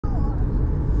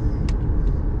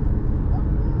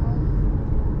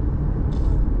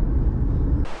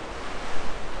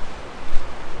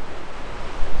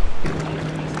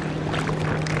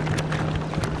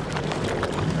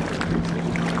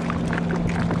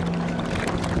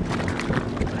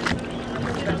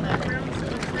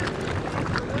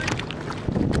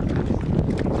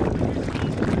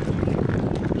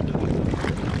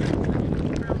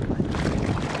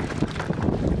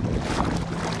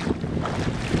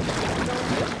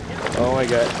Oh my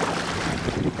god.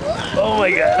 Oh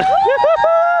my god.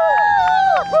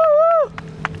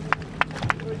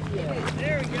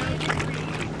 There we go.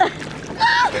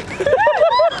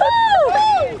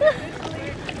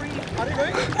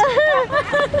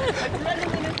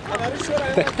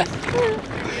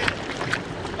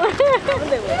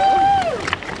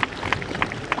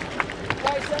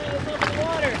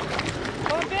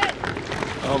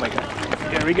 Oh my god.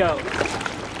 Here we go.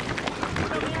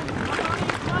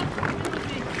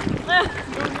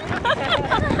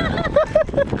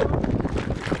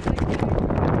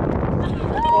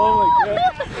 Oh my god.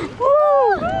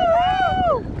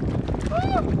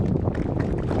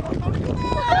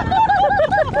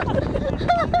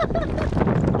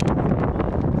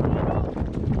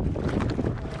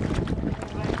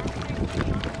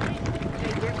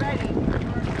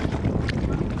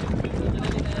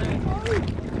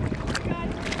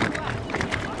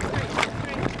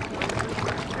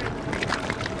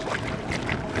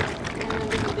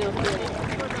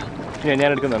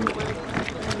 ഞാൻ എടുക്കുന്നുണ്ട്.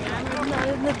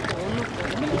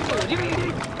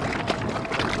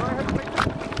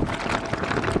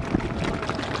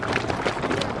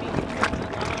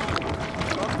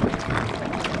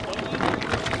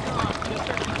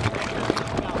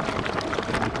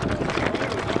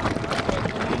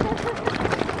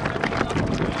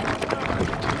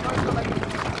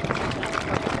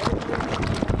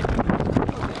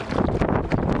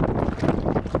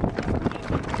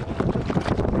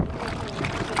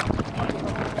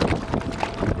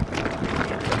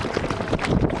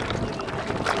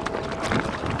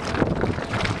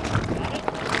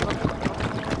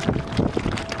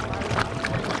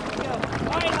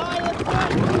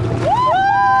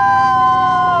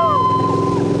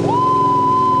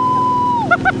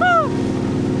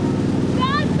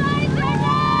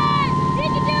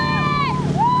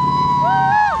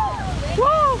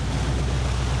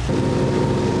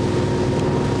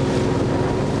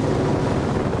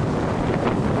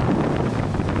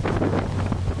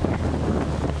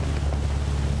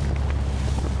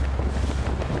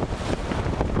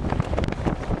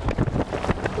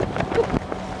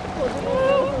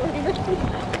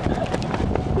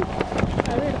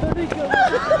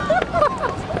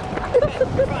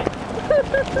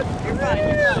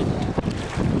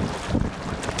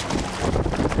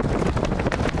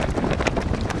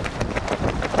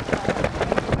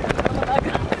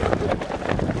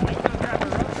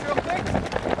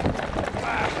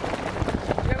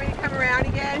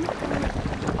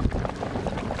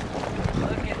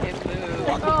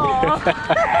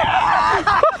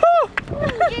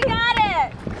 You got it!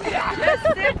 Just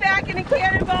sit back in a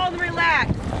cannonball and relax.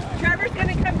 Trevor's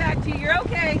gonna come back to you. You're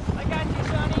okay. I got you,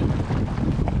 Sony.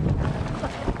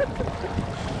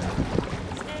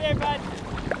 Stay there, bud.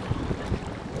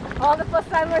 All the first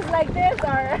timers like this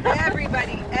are...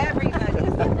 Everybody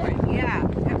is different. Yeah,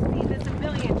 I've seen this a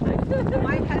million times.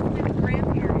 My husband's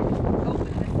grandparents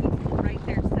opened this right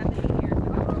there 70 years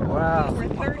ago. Wow. We're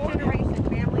third generation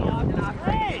family owned and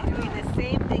operated, doing the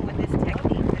same thing with this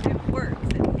technique, and it works.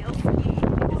 And he'll ski.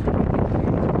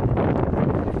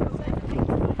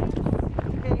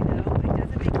 Okay, no, it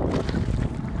doesn't make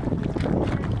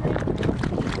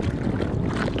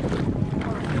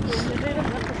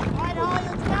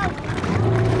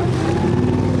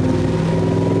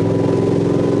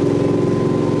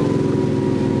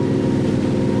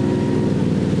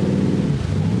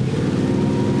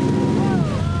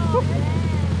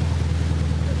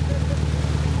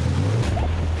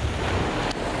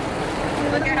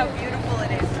Look at how beautiful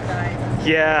it is, you guys.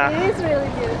 Yeah. It is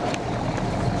really beautiful.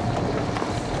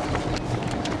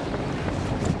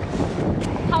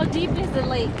 How deep is the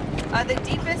lake? The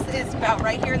deepest is about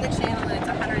right here in the channel, and it's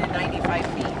 195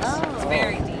 feet. Oh. It's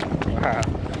very deep. Wow.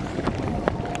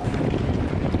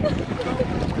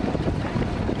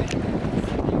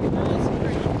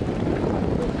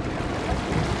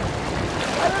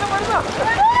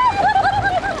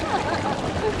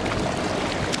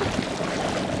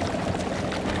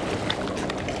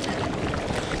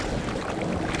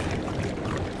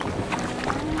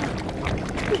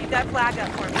 Keep that flag up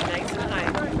for me, nice and high.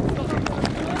 I want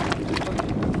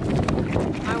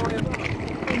to.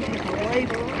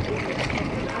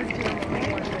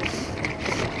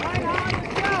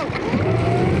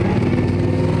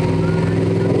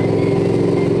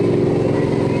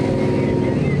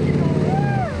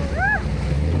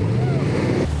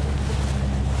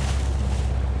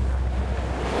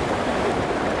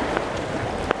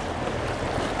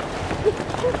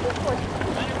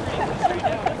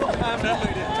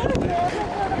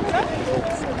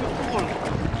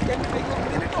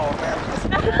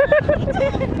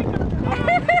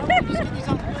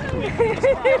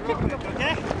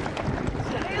 Okay?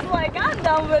 He's like, I'm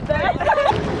done with that.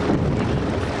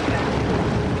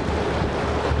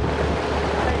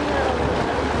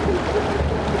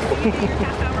 Your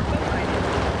half-hour boat ride.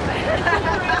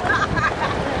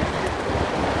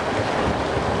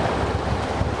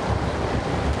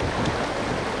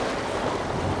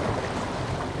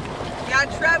 Yeah,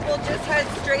 Trev, we'll just head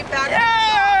straight back.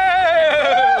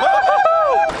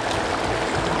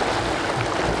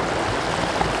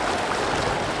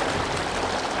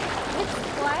 It's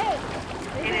quiet.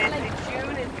 It is. In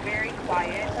June, it's very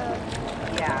quiet.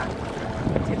 Yeah,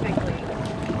 typically.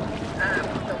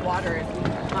 The water is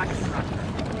much rougher.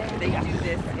 They do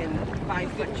this in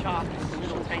 5-foot chops,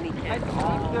 little tiny kids.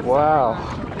 Wow.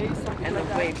 And the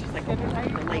waves just like, the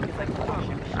lake is like a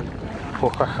washing machine.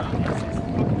 Wow.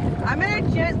 I'm gonna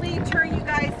gently turn you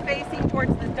guys facing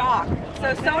towards the dock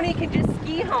so Sony can just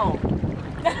ski home.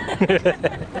 Your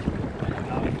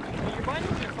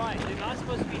bindings are fine. They're not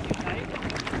supposed to be too tight.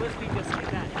 They're supposed to be just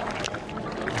like that.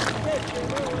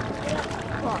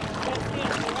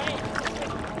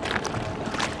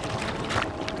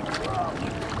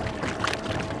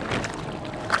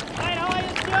 Alright, how are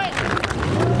you doing?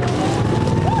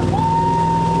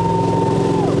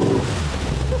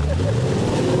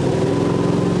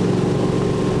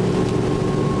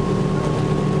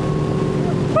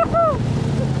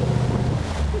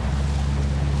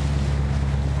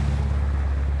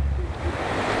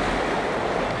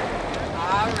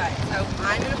 Alright, so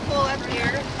I'm gonna pull up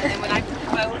here, and then when I put the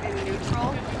boat in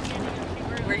neutral,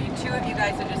 where you two of you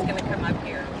guys are just gonna come up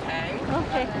here, okay?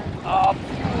 Okay.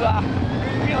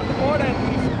 Be on the board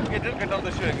and get on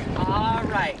the ship.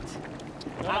 Alright.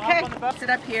 Okay, sit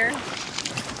up here.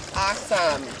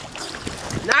 Awesome.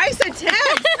 Nice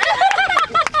attempt!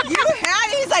 You had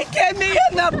it! He's like, get me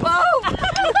in the boat!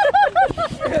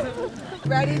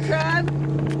 Ready, Trev?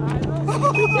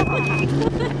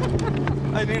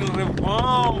 I need a little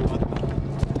bomb.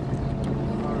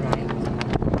 Alright.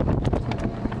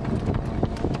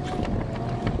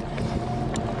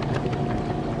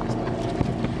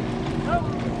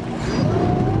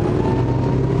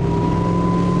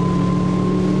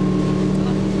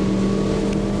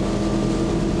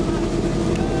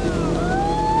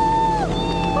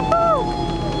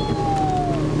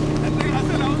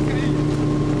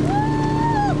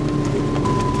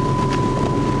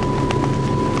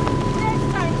 Next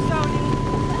time, Sony.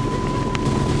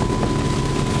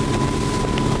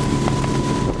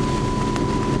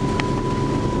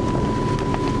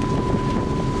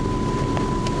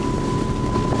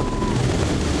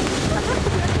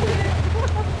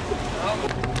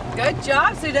 Good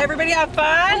job. So did everybody have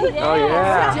fun? Oh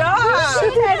yeah. Good job. I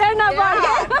don't know about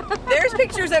Yeah. There's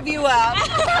pictures of you up.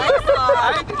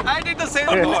 I did the same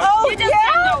thing. Oh, yeah?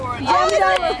 Yeah. Oh,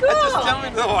 I just jumped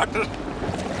in the water.